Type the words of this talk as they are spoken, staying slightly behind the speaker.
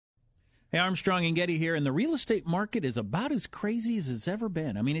Hey, Armstrong and Getty here, and the real estate market is about as crazy as it's ever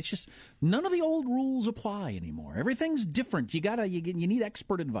been. I mean, it's just none of the old rules apply anymore. Everything's different. You need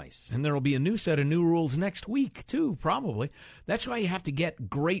expert advice. And there will be a new set of new rules next week, too, probably. That's why you have to get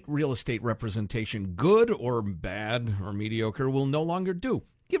great real estate representation. Good or bad or mediocre will no longer do.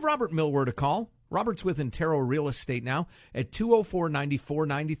 Give Robert Millward a call. Robert's with Intero Real Estate now at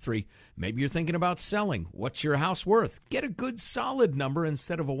 204-9493. Maybe you're thinking about selling. What's your house worth? Get a good, solid number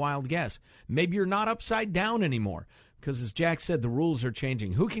instead of a wild guess. Maybe you're not upside down anymore because, as Jack said, the rules are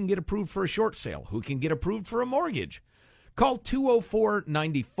changing. Who can get approved for a short sale? Who can get approved for a mortgage? Call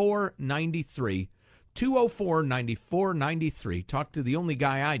 204-9493. 204-9493. Talk to the only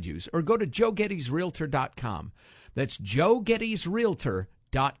guy I'd use. Or go to joegettysrealtor.com. That's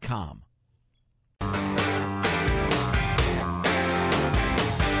joegettysrealtor.com.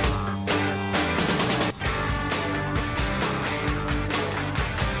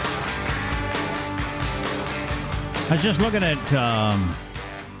 I was just looking at, I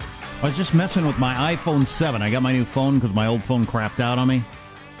was just messing with my iPhone 7. I got my new phone because my old phone crapped out on me.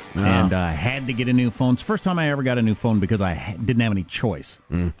 And I had to get a new phone. It's the first time I ever got a new phone because I didn't have any choice.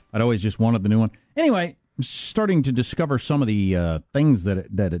 I'd always just wanted the new one. Anyway, I'm starting to discover some of the things that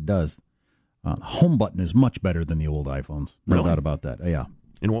it does. The home button is much better than the old iPhones. No doubt about that. Yeah.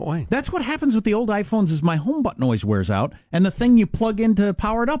 In what way? That's what happens with the old iPhones is my home button always wears out, and the thing you plug in to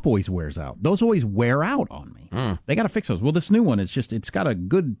power it up always wears out. Those always wear out on me. They got to fix those. Well, this new one, it's got a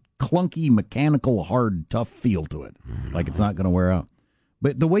good, clunky, mechanical, hard, tough feel to it. Like it's not going to wear out.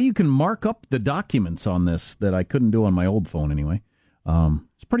 But the way you can mark up the documents on this that I couldn't do on my old phone anyway,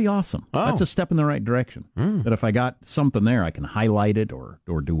 it's pretty awesome. Oh. That's a step in the right direction. That if I got something there, I can highlight it or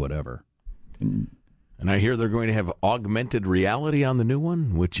do whatever. And I hear they're going to have augmented reality on the new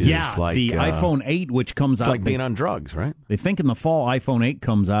one, which is like the iPhone 8, which comes out. It's like being on drugs, right? They think in the fall iPhone 8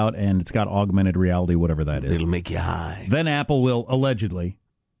 comes out, and it's got augmented reality, whatever that is. It'll make you high. Then Apple will allegedly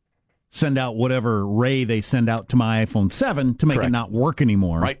send out whatever ray they send out to my iPhone 7 to make it not work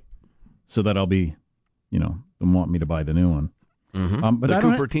anymore. Right. So that I'll be, they want me to buy the new one. But the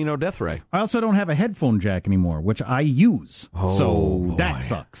Cupertino death ray. I also don't have a headphone jack anymore, which I use. So that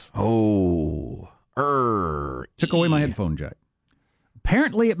sucks. Took away my headphone jack.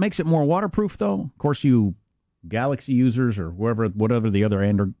 Apparently, it makes it more waterproof, though. Of course, you Galaxy users or whatever the other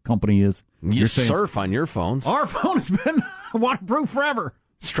Android company is. You surf on your phones. Our phone has been waterproof forever.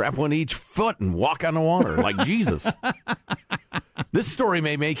 Strap one to each foot and walk on the water like Jesus. This story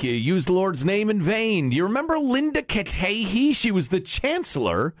may make you use the Lord's name in vain. Do you remember Linda Katehi? She was the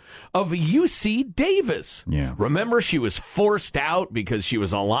chancellor of UC Davis. Yeah. Remember, she was forced out because she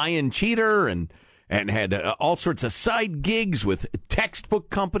was a lying cheater and had all sorts of side gigs with textbook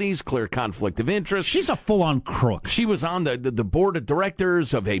companies, clear conflict of interest. She's a full-on crook. She was on the board of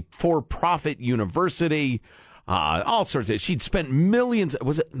directors of a for-profit university, all sorts of. She'd spent millions.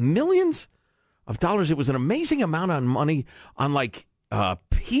 Was it millions of dollars? It was an amazing amount of money on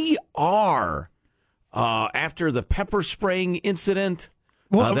PR after the pepper spraying incident.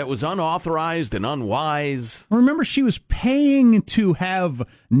 That was unauthorized and unwise. Remember, she was paying to have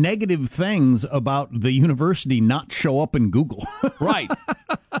negative things about the university not show up in Google. Right.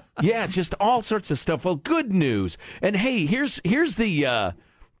 Yeah, just all sorts of stuff. Well, good news. And hey, here's the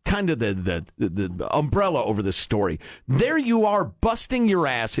kind of the umbrella over this story. There you are busting your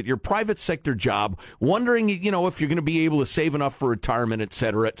ass at your private sector job, wondering, if you're going to be able to save enough for retirement, et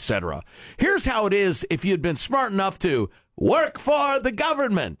cetera, et cetera. Here's how it is if you'd been smart enough to work for the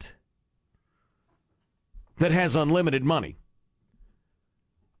government that has unlimited money.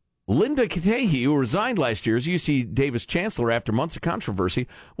 Linda Katehi, who resigned last year as UC Davis chancellor after months of controversy,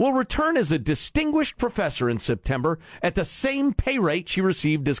 will return as a distinguished professor in September at the same pay rate she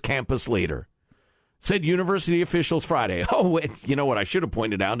received as campus leader, said university officials Friday. Oh, you know what I should have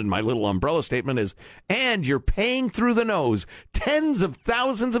pointed out in my little umbrella statement is, and you're paying through the nose tens of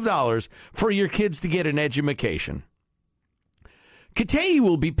thousands of dollars for your kids to get an education. Katehi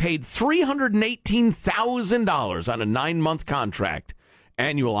will be paid $318,000 on a 9-month contract.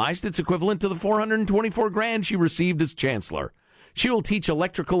 Annualized, it's equivalent to the $424,000 she received as chancellor. She will teach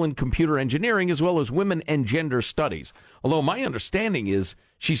electrical and computer engineering as well as women and gender studies. Although my understanding is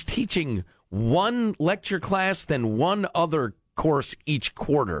she's teaching one lecture class, then one other course each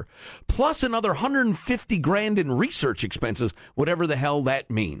quarter, plus another $150,000 in research expenses, whatever the hell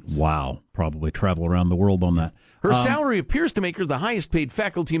that means. Wow. Probably travel around the world on that. Her salary appears to make her the highest paid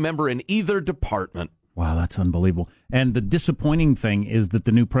faculty member in either department. Wow, that's unbelievable. And the disappointing thing is that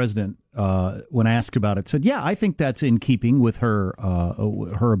the new president, when asked about it, said, yeah, I think that's in keeping with her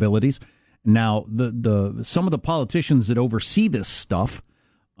abilities. Now, some of the politicians that oversee this stuff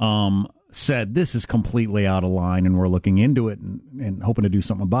said this is completely out of line, and we're looking into it and hoping to do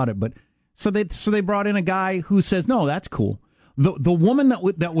something about it. But so they brought in a guy who says, no, that's cool. The woman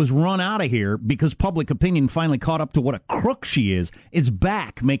that was run out of here because public opinion finally caught up to what a crook she is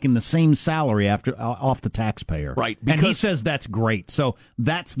back making the same salary off the taxpayer. Right. And he says that's great. So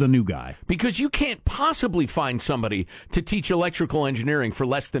that's the new guy. Because you can't possibly find somebody to teach electrical engineering for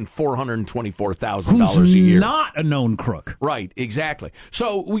less than $424,000 a year. Who's not a known crook. Right, exactly.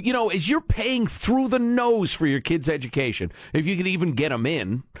 So, as you're paying through the nose for your kids' education, if you could even get them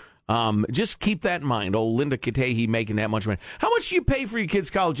in, just keep that in mind. Old Linda Katehi making that much money. How much do you pay for your kids'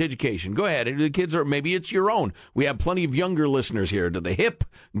 college education? Go ahead. The kids maybe it's your own. We have plenty of younger listeners here to the hip,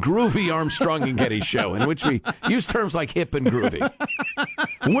 groovy Armstrong and Getty show, in which we use terms like hip and groovy.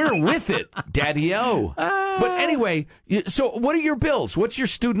 We're with it, Daddy-o. But anyway, so what are your bills? What's your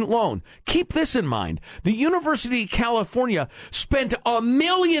student loan? Keep this in mind. The University of California spent $1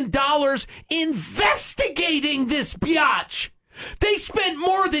 million investigating this biatch. They spent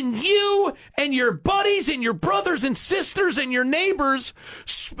more than you and your buddies and your brothers and sisters and your neighbors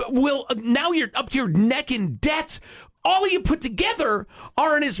now you're up to your neck in debts. All you put together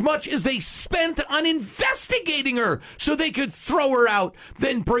aren't as much as they spent on investigating her so they could throw her out,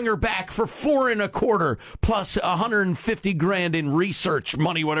 then bring her back for $4.25 plus $150,000 in research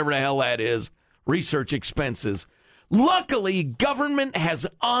money, whatever the hell that is, research expenses. Luckily, government has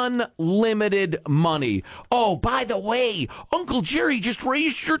unlimited money. Oh, by the way, Uncle Jerry just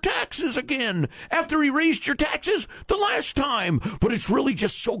raised your taxes again after he raised your taxes the last time. But it's really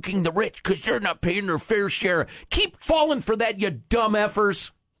just soaking the rich because they're not paying their fair share. Keep falling for that, you dumb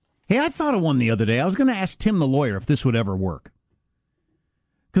effers. Hey, I thought of one the other day. I was going to ask Tim the lawyer if this would ever work.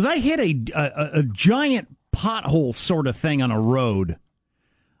 Because I hit a giant pothole sort of thing on a road.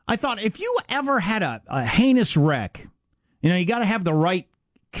 I thought if you ever had a heinous wreck, you got to have the right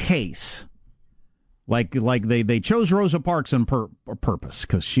case. Like they chose Rosa Parks on purpose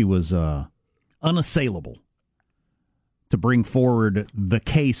because she was unassailable to bring forward the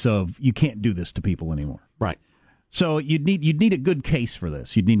case of you can't do this to people anymore. Right. So you'd need a good case for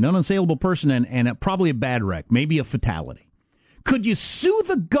this. You'd need an unassailable person and probably a bad wreck, maybe a fatality. Could you sue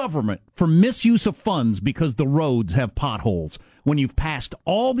the government for misuse of funds because the roads have potholes when you've passed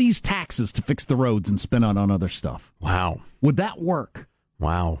all these taxes to fix the roads and spent it on other stuff? Wow. Would that work?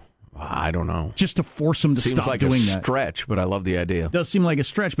 Wow. I don't know. Just to force them to Seems stop like doing that. Seems like a stretch, but I love the idea. It does seem like a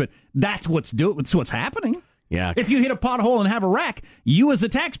stretch, but that's what's happening. Yeah. If you hit a pothole and have a wreck, you as a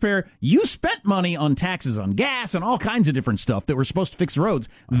taxpayer, you spent money on taxes on gas and all kinds of different stuff that were supposed to fix the roads.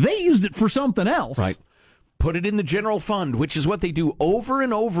 They used it for something else. Right. Put it in the general fund, which is what they do over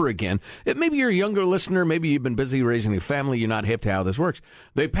and over again. Maybe you're a younger listener. Maybe you've been busy raising a family. You're not hip to how this works.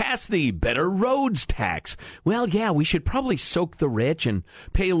 They passed the better roads tax. Well, yeah, we should probably soak the rich and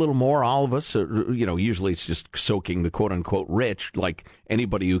pay a little more, all of us. Usually it's just soaking the quote-unquote rich, like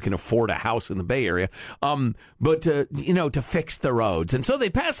anybody who can afford a house in the Bay Area, but to fix the roads. And so they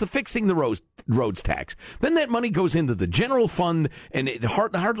passed the fixing the roads tax. Then that money goes into the general fund, and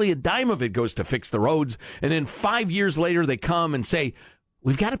hardly a dime of it goes to fix the roads. And then 5 years later, they come and say,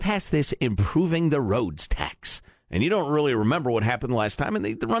 we've got to pass this improving the roads tax. And you don't really remember what happened last time, and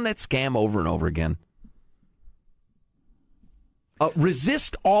they run that scam over and over again.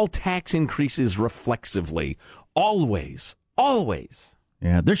 Resist all tax increases reflexively. Always. Always.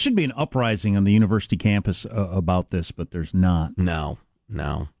 Yeah, there should be an uprising on the university campus about this, but there's not. No.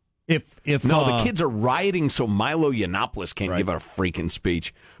 If the kids are rioting so Milo Yiannopoulos can't right. give a freaking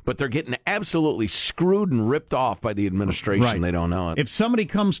speech, but they're getting absolutely screwed and ripped off by the administration. Right. They don't know it. If somebody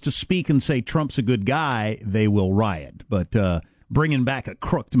comes to speak and say Trump's a good guy, they will riot. But bringing back a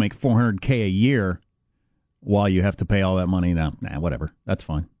crook to make $400K a year while you have to pay all that money, whatever. That's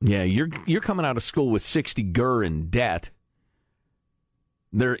fine. Yeah, you're coming out of school with 60 gur in debt.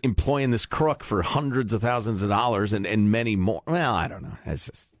 They're employing this crook for hundreds of thousands of dollars and many more. Well, I don't know.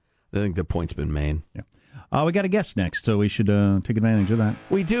 I think the point's been made. Yeah. We got a guest next, so we should take advantage of that.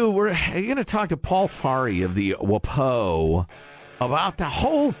 We do. We're going to talk to Paul Farhi of the WAPO about the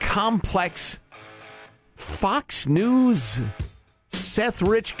whole complex Fox News, Seth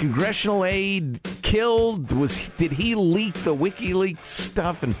Rich, congressional aide, killed. Did he leak the WikiLeaks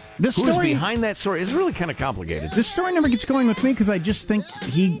stuff? And who's behind that story? It's really kind of complicated. This story never gets going with me because I just think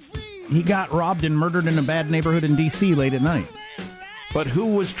he got robbed and murdered in a bad neighborhood in D.C. late at night. But who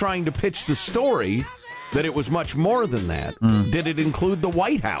was trying to pitch the story that it was much more than that? Did it include the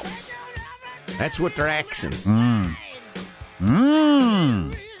White House? That's what they're asking.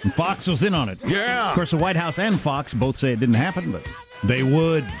 And Fox was in on it. Yeah. Of course, the White House and Fox both say it didn't happen, but they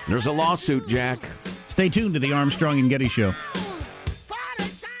would. There's a lawsuit, Jack. Stay tuned to the Armstrong and Getty Show.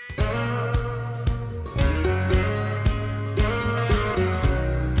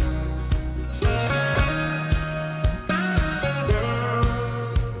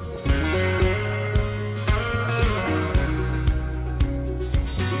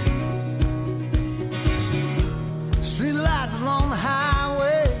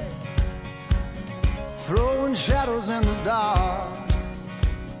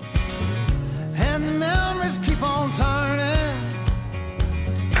 keep on turning.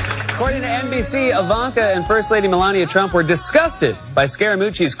 According to NBC, Ivanka and First Lady Melania Trump were disgusted by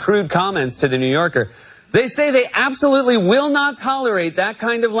Scaramucci's crude comments to The New Yorker. They say they absolutely will not tolerate that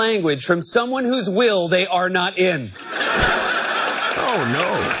kind of language from someone whose will they are not in. Oh,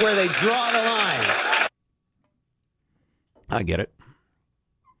 no. Where they draw the line. I get it.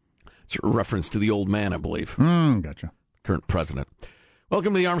 It's a reference to the old man, I believe. Gotcha. Current president.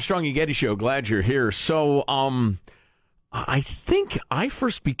 Welcome to the Armstrong and Getty Show. Glad you're here. So, I think I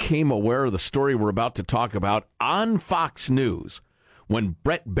first became aware of the story we're about to talk about on Fox News when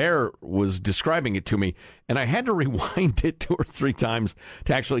Brett Baer was describing it to me, and I had to rewind it 2 or 3 times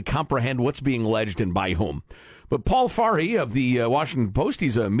to actually comprehend what's being alleged and by whom. But Paul Farhi of the Washington Post,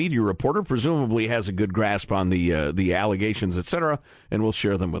 he's a media reporter, presumably has a good grasp on the allegations, etc., and will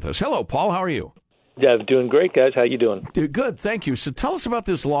share them with us. Hello, Paul. How are you? Yeah, doing great, guys. How you doing? Good, thank you. So tell us about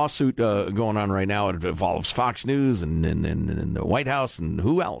this lawsuit going on right now. It involves Fox News and the White House and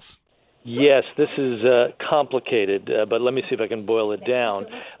who else? Yes, this is complicated, but let me see if I can boil it down.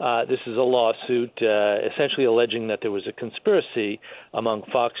 This is a lawsuit essentially alleging that there was a conspiracy among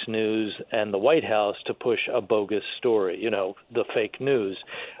Fox News and the White House to push a bogus story, the fake news.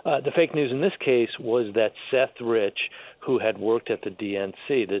 The fake news in this case was that Seth Rich, who had worked at the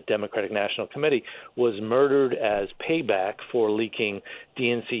DNC, the Democratic National Committee, was murdered as payback for leaking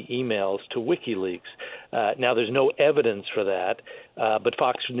DNC emails to WikiLeaks. Now, there's no evidence for that, but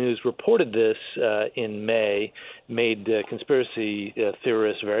Fox News reported this in May, made conspiracy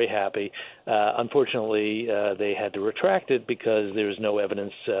theorists very happy. Unfortunately, they had to retract it because there's no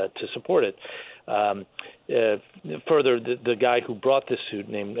evidence to support it. Further, the guy who brought this suit,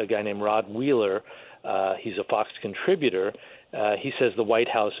 a guy named Rod Wheeler, he's a Fox contributor. He says the White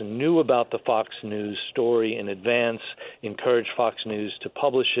House knew about the Fox News story in advance, encouraged Fox News to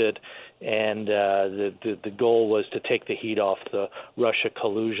publish it, and the goal was to take the heat off the Russia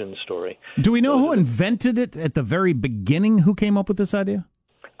collusion story. Do we know who invented it at the very beginning? Who came up with this idea?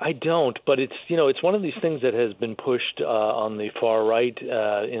 I don't, but it's one of these things that has been pushed on the far right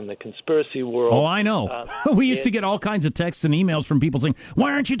in the conspiracy world. Oh, I know. We used to get all kinds of texts and emails from people saying,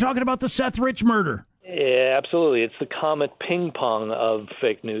 "Why aren't you talking about the Seth Rich murder?" Yeah, absolutely. It's the Comet Ping Pong of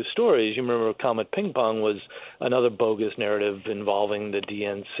fake news stories. You remember Comet Ping Pong was another bogus narrative involving the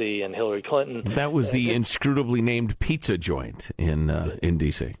DNC and Hillary Clinton. That was the inscrutably named pizza joint in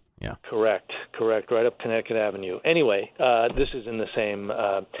D.C. Yeah. Correct, right up Connecticut Avenue. Anyway, this is in the same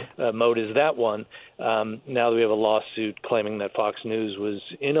mode as that one. Now we have a lawsuit claiming that Fox News was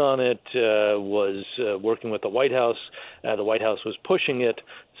in on it, was working with the White House. The White House was pushing it,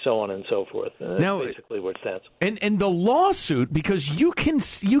 so on and so forth. That's basically where it stands. And the lawsuit, because you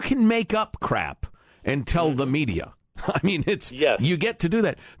can make up crap and tell the media. I mean, you get to do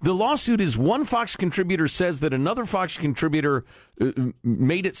that. The lawsuit is one Fox contributor says that another Fox contributor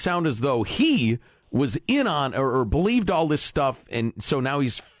made it sound as though he was in on or believed all this stuff, and so now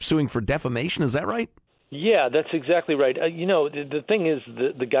he's suing for defamation. Is that right? Yeah, that's exactly right. The thing is,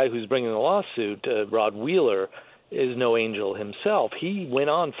 the guy who's bringing the lawsuit, Rod Wheeler, is no angel himself. He went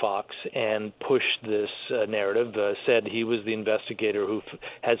on Fox and pushed this narrative, said he was the investigator who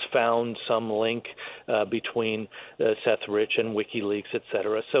has found some link between Seth Rich and WikiLeaks, et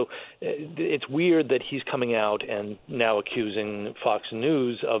cetera. So it's weird that he's coming out and now accusing Fox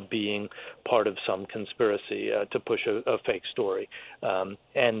News of being part of some conspiracy to push a fake story.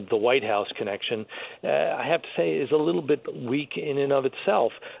 And the White House connection, I have to say, is a little bit weak in and of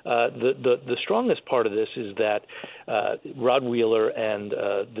itself. The strongest part of this is that Rod Wheeler and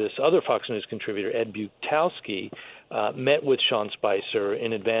this other Fox News contributor, Ed Butowski, met with Sean Spicer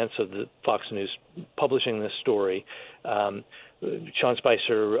in advance of the Fox News publishing this story. Sean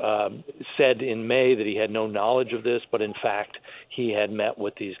Spicer said in May that he had no knowledge of this, but in fact he had met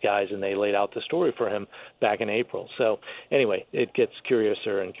with these guys and they laid out the story for him back in April. So anyway, it gets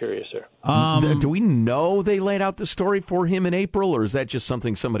curiouser and curiouser. Do we know they laid out the story for him in April, or is that just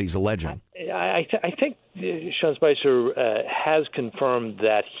something somebody's alleging? I think Sean Spicer has confirmed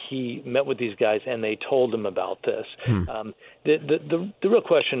that he met with these guys and they told him about this. The real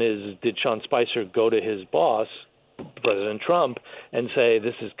question is, did Sean Spicer go to his boss, President Trump, and say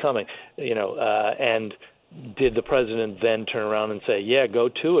this is coming, and did the president then turn around and say, yeah, go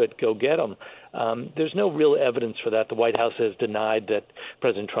to it, go get them? There's no real evidence for that. The White House has denied that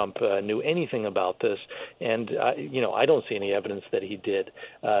President Trump knew anything about this, and I don't see any evidence that he did.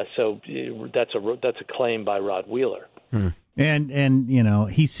 So that's a claim by Rod Wheeler.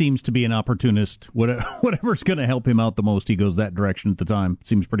 And he seems to be an opportunist. Whatever's going to help him out the most, he goes that direction at the time.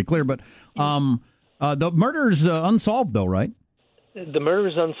 Seems pretty clear. But the murder's unsolved, though, right? The murder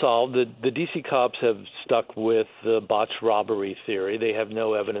is unsolved. The D.C. cops have stuck with the botched robbery theory. They have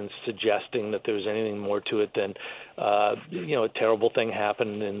no evidence suggesting that there's anything more to it than, a terrible thing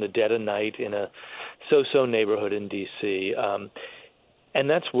happened in the dead of night in a so-so neighborhood in D.C. And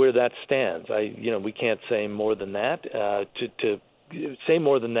that's where that stands. We can't say more than that. To say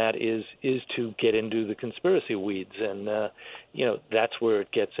more than that is to get into the conspiracy weeds, and that's where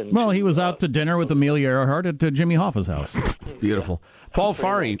it gets into. Well, he was out to dinner with Amelia Earhart at Jimmy Hoffa's house. Beautiful. Paul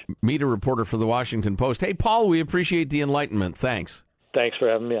Farhi, media reporter for the Washington Post. Hey, Paul, we appreciate the enlightenment. Thanks. Thanks for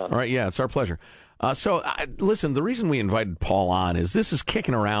having me on. All right, yeah, it's our pleasure. Listen, the reason we invited Paul on is this is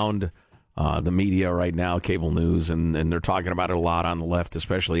kicking around the media right now, cable news, and they're talking about it a lot on the left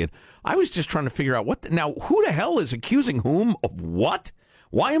especially. And I was just trying to figure out now, who the hell is accusing whom of what?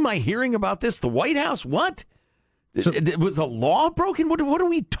 Why am I hearing about this? The White House? What? Was a law broken? What are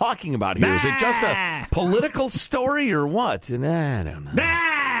we talking about here? Is it just a political story or what? And I don't know.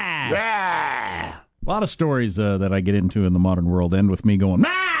 A lot of stories that I get into in the modern world end with me going,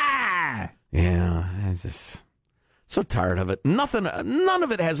 yeah, I just so tired of it. None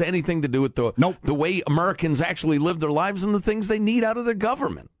of it has anything to do with the way Americans actually live their lives and the things they need out of their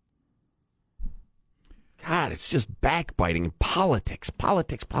government. God, it's just backbiting. Politics.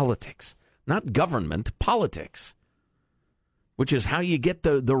 Not government, politics. Which is how you get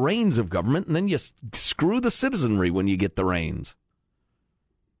the reins of government, and then you screw the citizenry when you get the reins.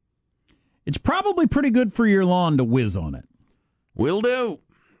 It's probably pretty good for your lawn to whiz on it. Will do.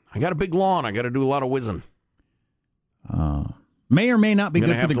 I got a big lawn. I got to do a lot of whizzing. May or may not be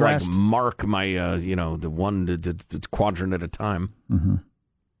good for the grass. Mark my, the one quadrant at a time. Mm-hmm.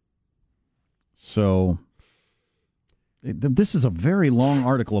 So, this is a very long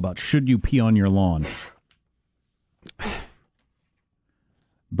article about should you pee on your lawn.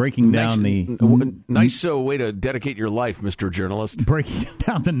 Breaking down nice way to dedicate your life, Mr. Journalist. Breaking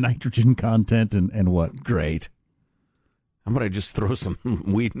down the nitrogen content and what? Great. How about I just throw some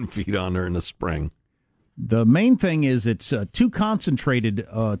weed and feed on there in the spring? The main thing is it's too concentrated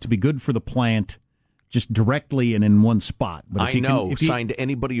to be good for the plant, just directly and in one spot. But signed to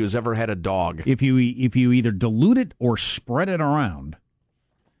anybody who's ever had a dog. If you either dilute it or spread it around,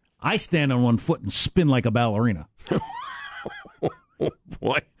 I stand on one foot and spin like a ballerina.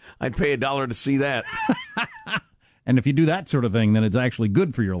 Boy, I'd pay $1 to see that. And if you do that sort of thing, then it's actually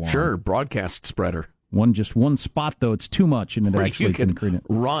good for your lawn. Sure, broadcast spreader. One spot, though, it's too much, and it Where actually you can create it.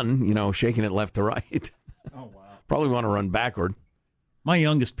 Run, shaking it left to right. Oh, wow. Probably want to run backward. My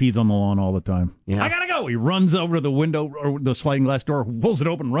youngest pees on the lawn all the time. Yeah. I gotta go. He runs over to the window or the sliding glass door, pulls it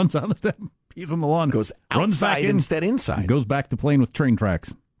open, runs on the step, pees on the lawn. Goes outside instead inside. Goes back to playing with train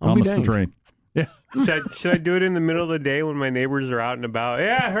tracks. Promise the train. Yeah. Should I do it in the middle of the day when my neighbors are out and about?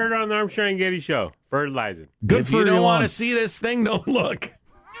 Yeah, I heard it on the Armstrong and Getty show. Fertilizing. Good if for you don't want lawn. to see this thing, don't look.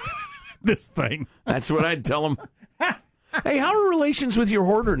 This thing. That's what I'd tell them. Hey, how are relations with your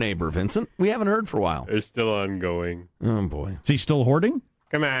hoarder neighbor, Vincent? We haven't heard for a while. It's still ongoing. Oh, boy. Is he still hoarding?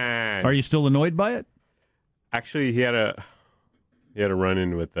 Come on. Are you still annoyed by it? Actually, he had a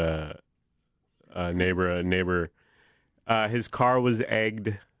run-in with a neighbor. His car was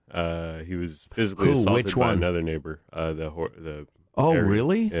egged. He was physically assaulted which by one? another neighbor. The Oh, area.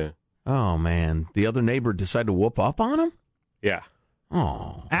 really? Yeah. Oh, man. The other neighbor decided to whoop up on him? Yeah.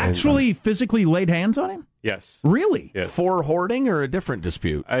 Oh. Actually physically laid hands on him? Yes. Really? Yes. For hoarding or a different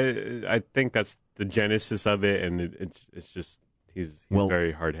dispute? I think that's the genesis of it, and it's just he's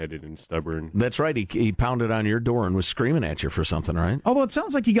very hard-headed and stubborn. That's right. He pounded on your door and was screaming at you for something, right? Although it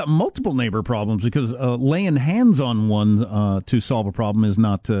sounds like you got multiple neighbor problems because laying hands on one to solve a problem is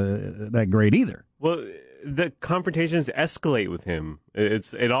not that great either. Well, the confrontations escalate with him.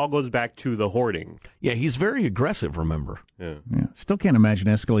 It all goes back to the hoarding. Yeah, he's very aggressive, remember? Yeah. Still can't imagine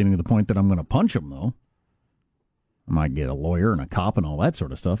escalating to the point that I'm going to punch him, though. I might get a lawyer and a cop and all that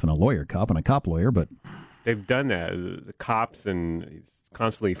sort of stuff, and a lawyer cop and a cop lawyer, but... They've done that. The cops, and he's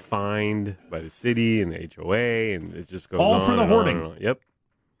constantly fined by the city and the HOA, and it just goes all on for the and hoarding. on and on. Yep.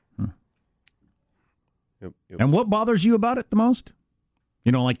 Yep. And what bothers you about it the most?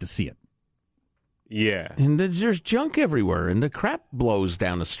 You don't like to see it. Yeah. And there's junk everywhere, and the crap blows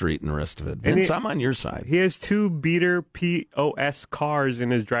down the street and the rest of it. Vince, I'm on your side. He has 2 beater POS cars in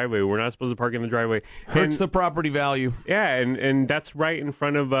his driveway. We're not supposed to park in the driveway. Hurts the property value. Yeah, and that's right in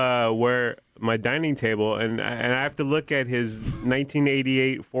front of where my dining table, and I have to look at his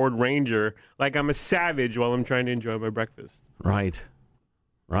 1988 Ford Ranger like I'm a savage while I'm trying to enjoy my breakfast. Right.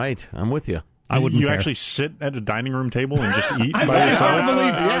 I'm with you. You actually sit at a dining room table and just eat by yourself?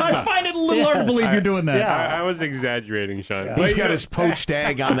 I find it little hard to believe you're doing that. Yeah. I was exaggerating, Sean. Yeah. He's got his poached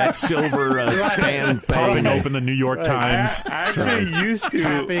egg on that silver stand popping thing. open the New York Times. I actually used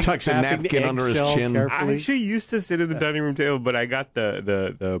to tucks a napkin under his chin. I actually used to sit at the dining room table, but I got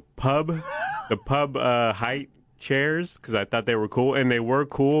the pub height chairs because I thought they were cool, and they were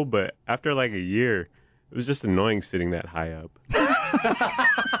cool. But after like a year, it was just annoying sitting that high up.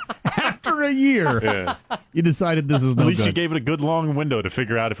 After a year, you decided this is no At least good. you gave it a good long window to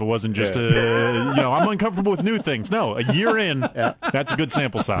figure out if it wasn't just I'm uncomfortable with new things. No, a year in, that's a good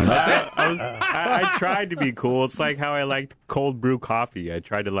sample size. I tried to be cool. It's like how I liked cold brew coffee. I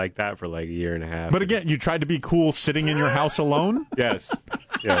tried to like that for like a year and a half. But again, you tried to be cool sitting in your house alone? Yes.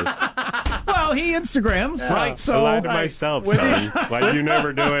 Well, he Instagrams, right? So I lied to myself, Sean. Like you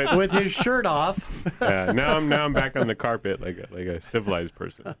never do it with his shirt off. Yeah. Now I'm back on the carpet like a civilized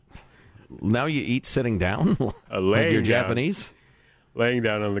person. Now you eat sitting down? Like you're Japanese? Laying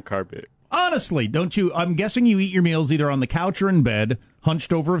down on the carpet. Honestly, don't you? I'm guessing you eat your meals either on the couch or in bed,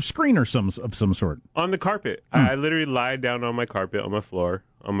 hunched over a screen or some sort. On the carpet. I literally lie down on my carpet, on my floor,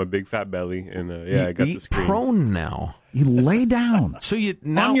 on my big fat belly, and I got the screen. Prone now. You lay down. So you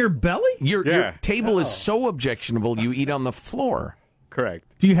now on your belly? Your table is so objectionable. You eat on the floor. Correct.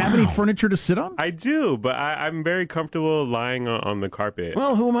 Do you have any furniture to sit on? I do, but I'm very comfortable lying on the carpet.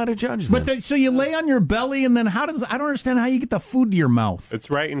 Well, who am I to judge then? But so you lay on your belly, and then I don't understand how you get the food to your mouth. It's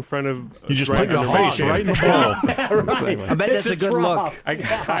right in front of. You just right put your face right in the trough. I bet that's a good look.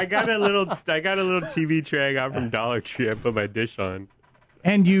 I got a little TV tray I got from Dollar Tree. I put my dish on.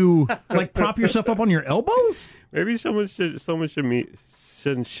 And you prop yourself up on your elbows? Maybe shouldn't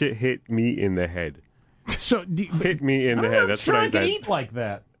shit hit me in the head. So hit me in the head. That's sure what I I can said. eat like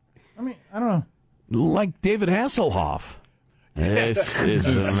that. I mean, I don't know. Like David Hasselhoff. This is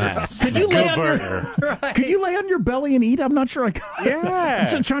a mess. Could you lay on your belly and eat? I'm not sure I could. Yeah.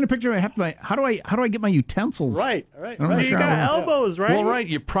 I'm trying to picture. How do I get my utensils? Right. You got elbows, right? Well, right.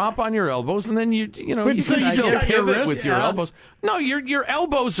 You prop on your elbows, and then you can so you still got your pivot wrist? with your elbows. No, your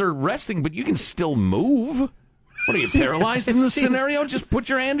elbows are resting, but you can still move. What are you, paralyzed in this scenario? Just put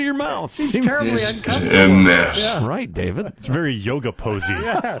your hand to your mouth. Seems terribly uncomfortable. Yeah, right, David. It's very yoga posy.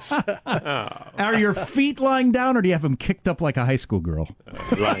 Yes. Are your feet lying down, or do you have them kicked up like a high school girl?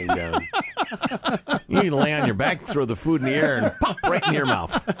 Lying down. You need to lay on your back, throw the food in the air, and pop right into your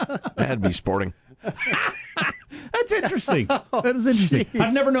mouth. That'd be sporting. That's interesting. That is interesting.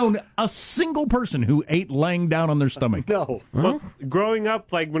 I've never known a single person who ate laying down on their stomach. No. Well, growing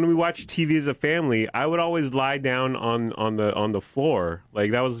up, like when we watched TV as a family, I would always lie down on the floor.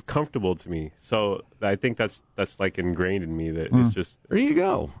 Like that was comfortable to me. So I think that's like ingrained in me that it's just. There you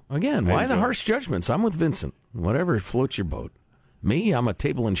go. Again, why the harsh judgments? I'm with Vincent. Whatever floats your boat. Me, I'm a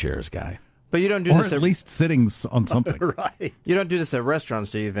table and chairs guy. But you don't do Or this at least sitting on something. right. You don't do this at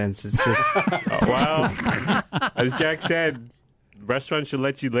restaurants, do you, Vince? It's just Well, as Jack said, restaurants should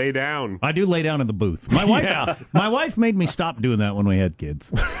let you lay down. I do lay down in the booth. My wife made me stop doing that when we had kids.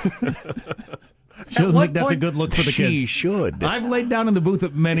 She doesn't think that's a good look for the kids. She should. I've laid down in the booth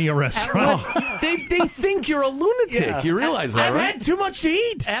at many a restaurant. They think you're a lunatic. Yeah. You realize that, I've right? had too much to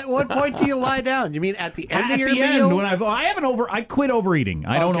eat. at what point do you lie down? You mean at the end At of your the meal? end, when I quit overeating.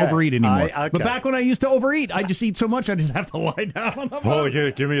 I don't Okay. overeat anymore. Okay. But back when I used to overeat, I just eat so much I just have to lie down on the Oh,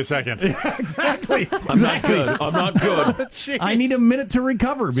 booth. give me a second. Exactly. I'm not good. I'm not good. I need a minute to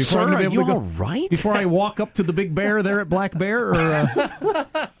recover before Sir, I'm are able you to go. all right? Before I walk up to the Big Bear there at Black Bear, or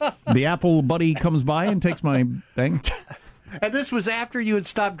the Apple buddy comes by and takes my thing. And this was after you had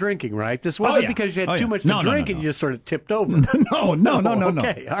stopped drinking, right? This wasn't yeah. because you had Oh, too yeah. much to No, drink no. and you just sort of tipped over. No.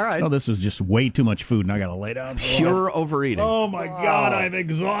 Okay, all right. No, this was just way too much food, and I got to lay down. Pure overeating. Oh my God, I'm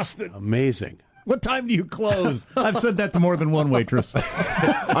exhausted. Amazing. What time do you close? I've said that to more than one waitress.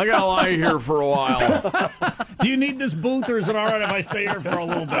 I gotta lie here for a while. Do you need this booth, or is it all right if I stay here for a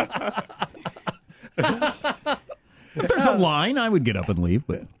little bit? If there's a line, I would get up and leave.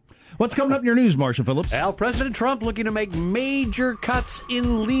 But what's coming up in your news, Marshall Phillips? Al, President Trump looking to make major cuts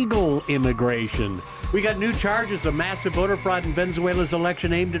in legal immigration. We got new charges of massive voter fraud in Venezuela's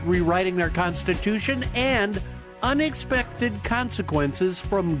election aimed at rewriting their constitution, and unexpected consequences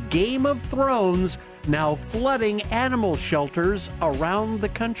from Game of Thrones now flooding animal shelters around the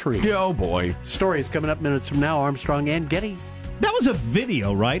country. Oh, boy. Stories coming up minutes from now. Armstrong and Getty. That was a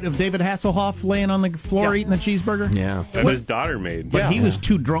video, right, of David Hasselhoff laying on the floor eating the cheeseburger? Yeah. That his daughter made. But he was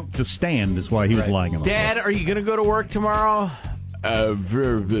too drunk to stand, is why he was lying on the Dad, are you going to go to work tomorrow?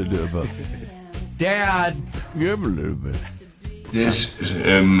 Dad. Give a little bit. This is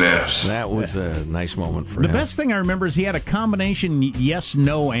a mess. That was a nice moment for The him. best thing I remember is he had a combination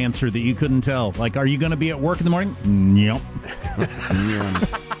yes-no answer that you couldn't tell. Like, are you going to be at work in the morning? Yep.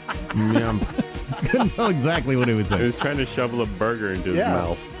 Yeah. Couldn't tell exactly what he was He saying was trying to shovel a burger into his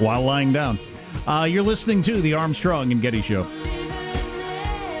mouth. while lying down. You're listening to the Armstrong and Getty Show.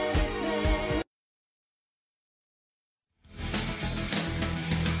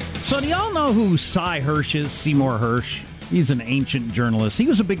 So do y'all know who Cy Hirsch is? Seymour Hirsch. He's an ancient journalist. He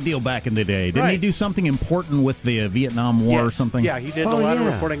was a big deal back in the day. Didn't he do something important with the Vietnam War or something? Yeah, he did a lot of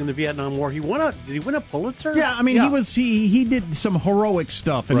reporting in the Vietnam War. Did he win a Pulitzer? Yeah, I mean, he did some heroic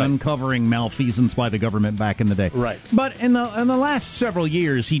stuff in uncovering malfeasance by the government back in the day. Right. But in the last several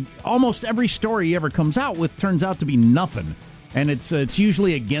years, almost every story he ever comes out with turns out to be nothing. And it's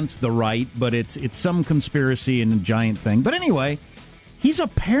usually against the right, but it's some conspiracy and a giant thing. But anyway, he's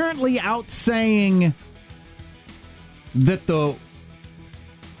apparently out saying that the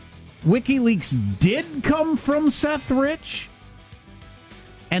WikiLeaks did come from Seth Rich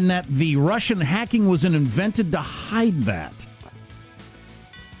and that the Russian hacking was invented to hide that.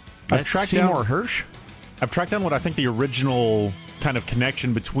 I've tracked Seymour Hirsch? I've tracked down what I think the original kind of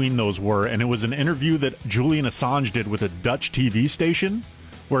connection between those were, and it was an interview that Julian Assange did with a Dutch TV station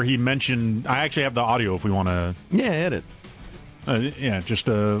where he mentioned, I actually have the audio if we want to. Yeah, edit.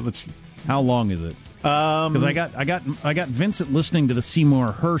 Let's. How long is it? Because I got Vincent listening to the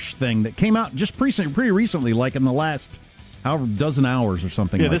Seymour Hirsch thing that came out just pretty recently, like in the last dozen hours or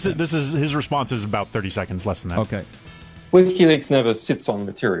something. Yeah, like this is his response is about 30 seconds, less than that. Okay. WikiLeaks never sits on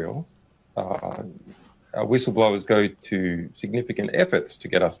material. Whistleblowers go to significant efforts to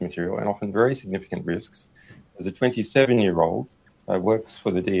get us material, and often very significant risks. There's a 27-year-old works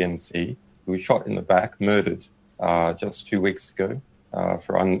for the DNC who was shot in the back, murdered just 2 weeks ago.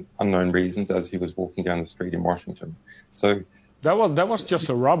 For unknown reasons, as he was walking down the street in Washington. So that was just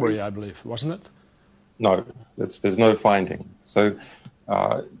a robbery, I believe, wasn't it? No, there's no finding. So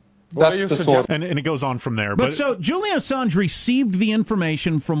that's the source. And it goes on from there. But so Julian Assange received the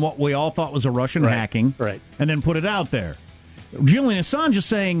information from what we all thought was a Russian hacking, and then put it out there. Julian Assange is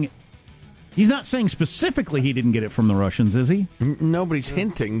saying. He's not saying specifically he didn't get it from the Russians, is he? Nobody's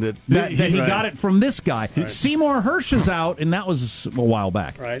hinting that he got it from this guy. Right. Seymour Hirsch is out, and that was a while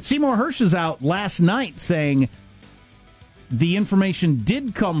back. Right. Seymour Hirsch is out last night saying the information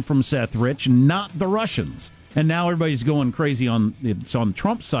did come from Seth Rich, not the Russians. And now everybody's going crazy on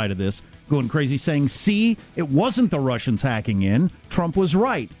Trump's side of this, going crazy saying, see, it wasn't the Russians hacking in. Trump was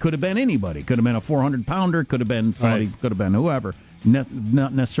right. Could have been anybody. Could have been a 400-pounder. Could have been somebody. Right. Could have been whoever.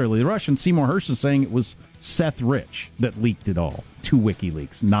 Not necessarily the Russians. Seymour Hirsch is saying it was Seth Rich that leaked it all to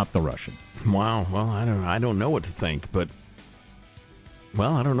WikiLeaks, not the Russians. Wow. Well, I don't know what to think, but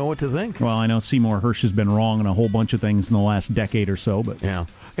I don't know what to think. Well, I know Seymour Hirsch has been wrong on a whole bunch of things in the last decade or so, but yeah.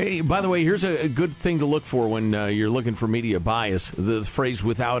 Hey, by the way, here's a good thing to look for when you're looking for media bias: the phrase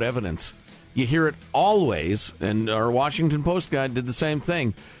 "without evidence." You hear it always, and our Washington Post guy did the same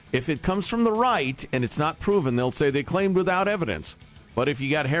thing. If it comes from the right and it's not proven, they'll say they claimed without evidence. But if you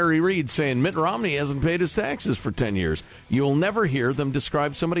got Harry Reid saying Mitt Romney hasn't paid his taxes for 10 years, you'll never hear them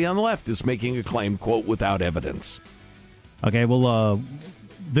describe somebody on the left as making a claim, quote, without evidence. Okay, well,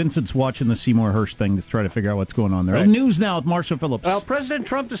 Vincent's watching the Seymour Hirsch thing to try to figure out what's going on there. Right. News now with Marshall Phillips. Well, President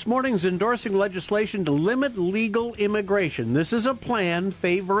Trump this morning is endorsing legislation to limit legal immigration. This is a plan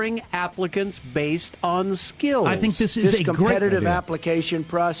favoring applicants based on skills. I think this is a competitive great application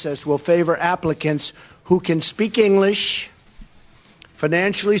process will favor applicants who can speak English,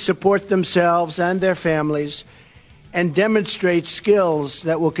 financially support themselves and their families, and demonstrate skills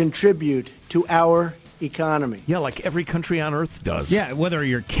that will contribute to our economy. Yeah, like every country on earth does. Yeah, whether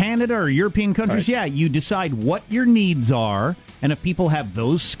you're Canada or European countries, you decide what your needs are, and if people have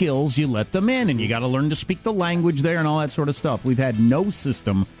those skills, you let them in, and you got to learn to speak the language there and all that sort of stuff. We've had no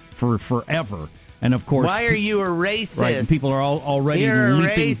system for forever. And of course, why are you a racist? Right, and people are already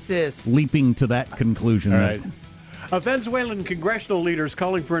leaping to that conclusion. Right. Venezuelan congressional leaders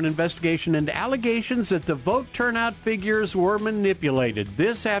calling for an investigation into allegations that the vote turnout figures were manipulated.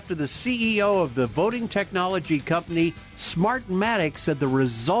 This after the CEO of the voting technology company Smartmatic said the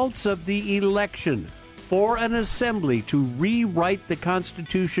results of the election for an assembly to rewrite the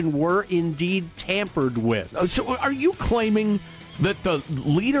Constitution were indeed tampered with. So are you claiming that the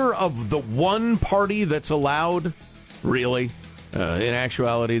leader of the one party that's allowed, really, in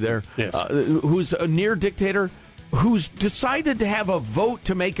actuality there, who's a near dictator, who's decided to have a vote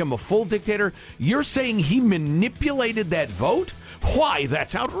to make him a full dictator, you're saying he manipulated that vote? Why?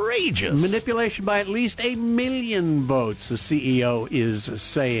 That's outrageous. Manipulation by at least 1 million votes, the CEO is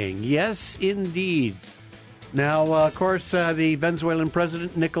saying. Yes, indeed. Now, of course, the Venezuelan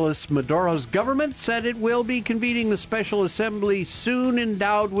president, Nicolas Maduro's government said it will be convening the Special Assembly soon,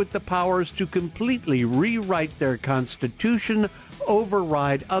 endowed with the powers to completely rewrite their constitution,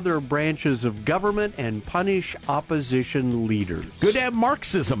 override other branches of government, and punish opposition leaders. Good to have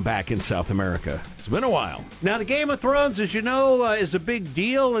Marxism back in South America. It's been a while. Now, the Game of Thrones, as you know, is a big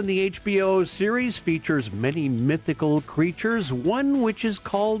deal, and the HBO series features many mythical creatures, one which is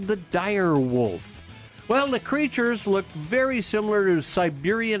called the dire wolf. Well, the creatures look very similar to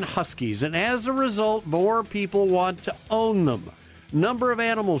Siberian huskies, and as a result, more people want to own them. Number of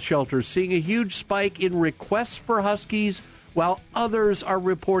animal shelters seeing a huge spike in requests for huskies, while others are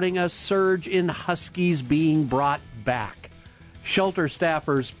reporting a surge in huskies being brought back. Shelter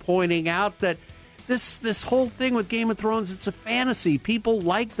staffers pointing out that this whole thing with Game of Thrones, it's a fantasy. People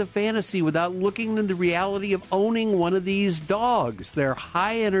like the fantasy without looking into the reality of owning one of these dogs. They're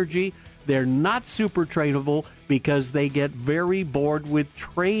high energy. They're not super trainable because they get very bored with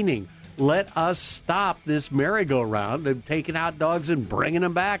training. Let us stop this merry-go-round of taking out dogs and bringing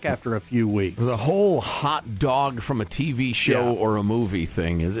them back after a few weeks. The whole hot dog from a TV show or a movie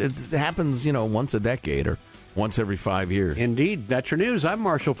thing, it happens, once a decade or once every 5 years. Indeed. That's your news. I'm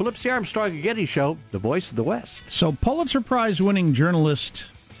Marshall Phillips, the Armstrong and Getty Show, the voice of the West. So Pulitzer Prize-winning journalist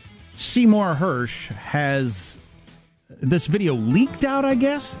Seymour Hersh has this video leaked out, I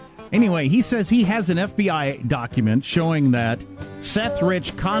guess? Anyway, he says he has an FBI document showing that Seth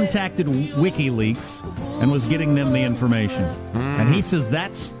Rich contacted WikiLeaks and was getting them the information. And he says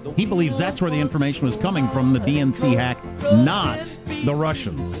he believes that's where the information was coming from, the DNC hack, not the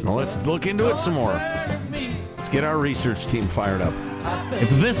Russians. Well, let's look into it some more. Let's get our research team fired up. If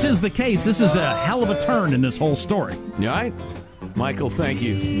this is the case, this is a hell of a turn in this whole story. You all right? Michael, thank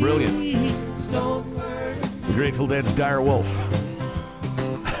you. Brilliant. The Grateful Dead's Dire Wolf.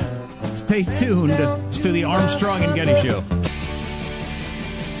 Stay tuned to the Armstrong and Getty Show.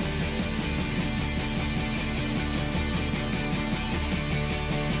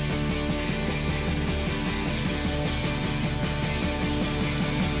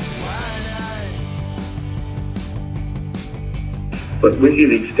 But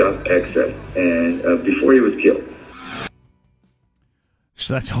WikiLeaks got access, and before he was killed.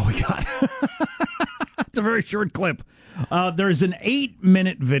 So that's all we got. It's a very short clip. There's an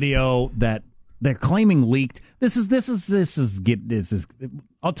 8-minute video that they're claiming leaked. This is.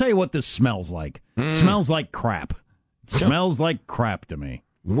 I'll tell you what this smells like. It smells like crap. It smells like crap to me.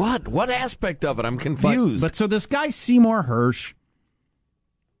 What? What aspect of it? I'm confused. But so this guy Seymour Hersh,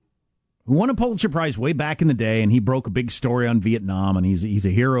 who won a Pulitzer Prize way back in the day, and he broke a big story on Vietnam, and he's a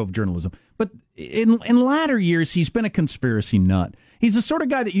hero of journalism. But in latter years, he's been a conspiracy nut. He's the sort of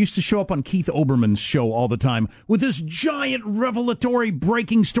guy that used to show up on Keith Olbermann's show all the time with this giant revelatory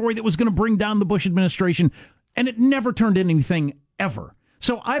breaking story that was going to bring down the Bush administration, and it never turned into anything ever.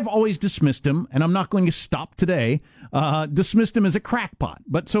 So I've always dismissed him, and I'm not going to stop today, dismissed him as a crackpot.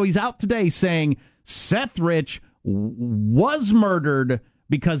 But so he's out today saying Seth Rich was murdered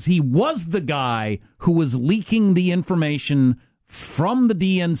because he was the guy who was leaking the information from the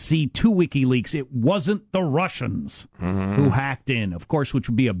DNC to WikiLeaks. It wasn't the Russians who hacked in, of course, which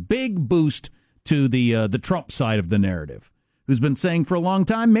would be a big boost to the Trump side of the narrative, who's been saying for a long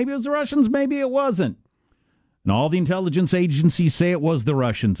time, maybe it was the Russians, maybe it wasn't. And all the intelligence agencies say it was the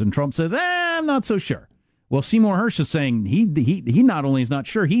Russians, and Trump says, I'm not so sure. Well, Seymour Hersh is saying he not only is not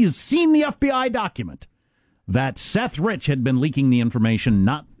sure, he's seen the FBI document that Seth Rich had been leaking the information,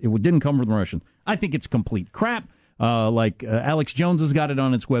 it didn't come from the Russians. I think it's complete crap. Alex Jones has got it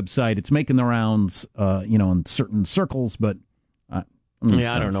on its website. It's making the rounds, in certain circles, but I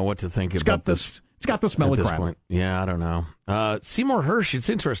don't know what to think about this. It's got the smell of crap. Point. Yeah, I don't know. Seymour Hersh, it's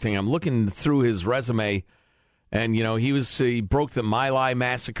interesting. I'm looking through his resume, and he broke the My Lai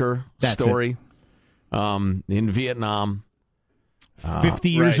massacre story in Vietnam. 50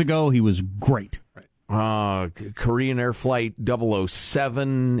 years ago, he was great. Korean Air Flight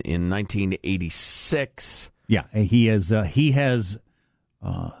 007 in 1986. Yeah, he has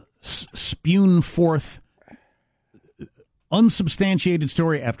spewed forth unsubstantiated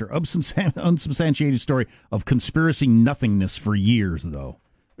story after unsubstantiated story of conspiracy nothingness for years, though.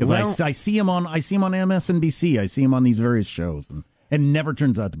 Because I see him on MSNBC, I see him on these various shows, and it never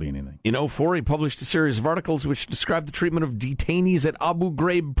turns out to be anything. In 2004, he published a series of articles which described the treatment of detainees at Abu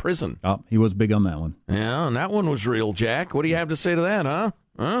Ghraib prison. Oh, he was big on that one. Yeah, and that one was real, Jack. What do you have to say to that,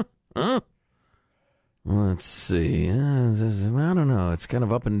 huh? Let's see. I don't know. It's kind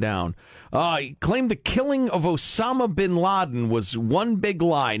of up and down. He claimed the killing of Osama bin Laden was one big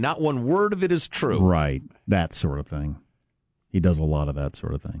lie. Not one word of it is true. Right. That sort of thing. He does a lot of that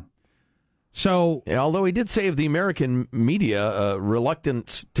sort of thing. So, although he did say of the American media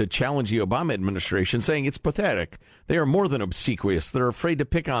reluctance to challenge the Obama administration, saying it's pathetic. They are more than obsequious. They're afraid to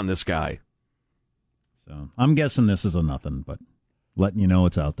pick on this guy. So I'm guessing this is a nothing, but letting you know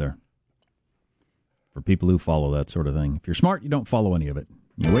it's out there for people who follow that sort of thing. If you're smart, you don't follow any of it.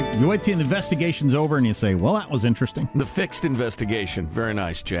 You wait till the investigation's over and you say, well, that was interesting. The fixed investigation. Very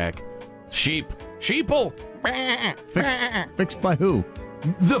nice, Jack. Sheeple. Fixed by who?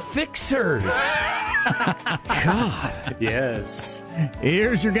 The Fixers. God. Yes.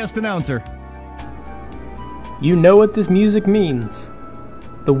 Here's your guest announcer. You know what this music means.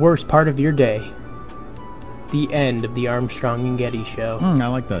 The worst part of your day. The end of the Armstrong and Getty Show. I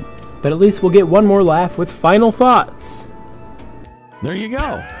like that. But at least we'll get one more laugh with final thoughts. There you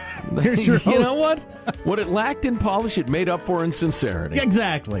go. Here's your host. You know what? What it lacked in polish, it made up for in sincerity.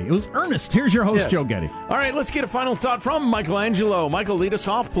 Exactly. It was earnest. Here's your host, Joe Getty. All right, let's get a final thought from Michelangelo. Michael, lead us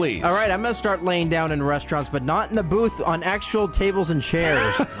off, please. All right, I'm going to start laying down in restaurants, but not in the booth, on actual tables and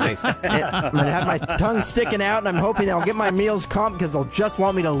chairs. Nice. I'm going to have my tongue sticking out, and I'm hoping I'll get my meals comped because they'll just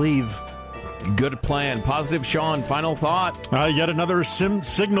want me to leave. Good plan. Positive Sean, final thought. Yet another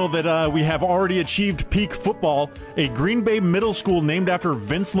signal that we have already achieved peak football. A Green Bay middle school named after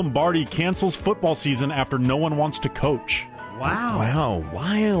Vince Lombardi cancels football season after no one wants to coach. Wow,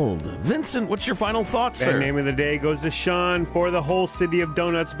 wild. Vincent, what's your final thought, sir? And name of the day goes to Sean for the whole city of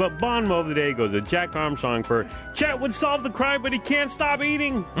donuts, but Bonmo of the day goes to Jack Armstrong for Chet would solve the crime, but he can't stop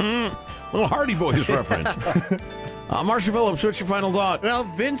eating. Little Hardy Boys reference. Marshall Phillips, what's your final thought? Well,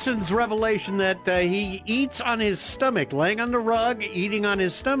 Vincent's revelation that he eats on his stomach, laying on the rug, eating on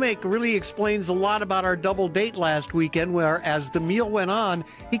his stomach, really explains a lot about our double date last weekend, where as the meal went on,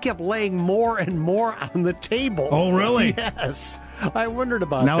 he kept laying more and more on the table. Oh, really? Yes. I wondered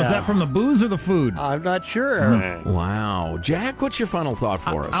about Now, that. is that from the booze or the food? I'm not sure. Wow. Jack, what's your final thought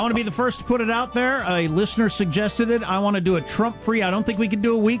for us? I want to be the first to put it out there. A listener suggested it. I want to do a Trump-free. I don't think we could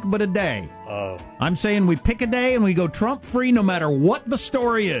do a week, but a day. I'm saying we pick a day and we go Trump-free no matter what the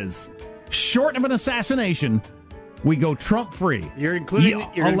story is. Short of an assassination, we go Trump-free. You're including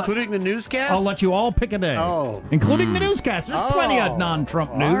the newscast? I'll let you all pick a day. Oh. Including the newscast. There's plenty of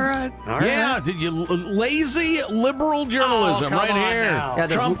non-Trump news. All right. Yeah, did you lazy liberal journalism right here? Yeah,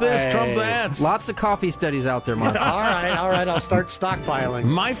 Trump this, Trump that. Lots of coffee studies out there, Mark. all right. I'll start stockpiling.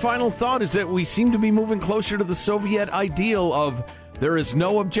 My final thought is that we seem to be moving closer to the Soviet ideal of there is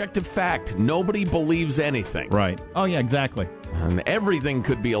no objective fact. Nobody believes anything. Right. Oh, yeah, exactly. And everything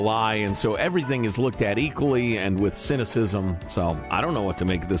could be a lie, and so everything is looked at equally and with cynicism. So I don't know what to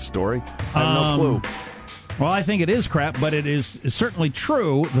make of this story. I have no clue. Well, I think it is crap, but it is certainly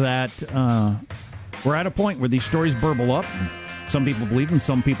true that we're at a point where these stories burble up. Some people believe them,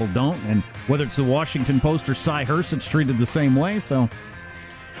 some people don't. And whether it's the Washington Post or Cy Hurst, it's treated the same way. So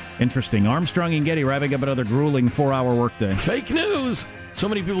interesting. Armstrong and Getty wrapping up another grueling 4-hour workday. Fake news. So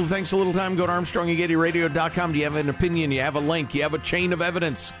many people, thanks a little time, go to ArmstrongandGettyRadio.com. Do you have an opinion? You have a link? You have a chain of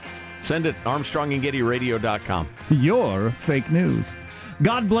evidence? Send it, ArmstrongandGettyRadio.com. Your fake news.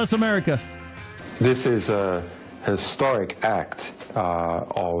 God bless America. This is a historic act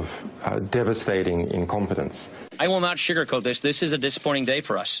of devastating incompetence. I will not sugarcoat this. This is a disappointing day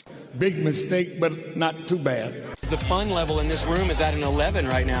for us. Big mistake, but not too bad. The fun level in this room is at an 11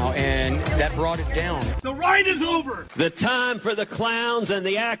 right now, and that brought it down. The ride is over. The time for the clowns and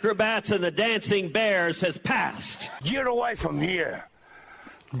the acrobats and the dancing bears has passed. Get away from here.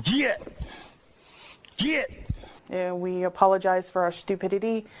 Get. We apologize for our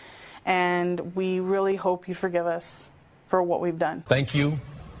stupidity, and we really hope you forgive us for what we've done. Thank you,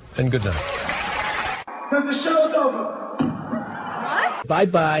 and good night. Because the show's over. What?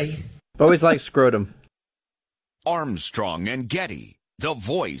 Bye-bye. I've always liked scrotum. Armstrong and Getty, the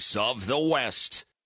voice of the West.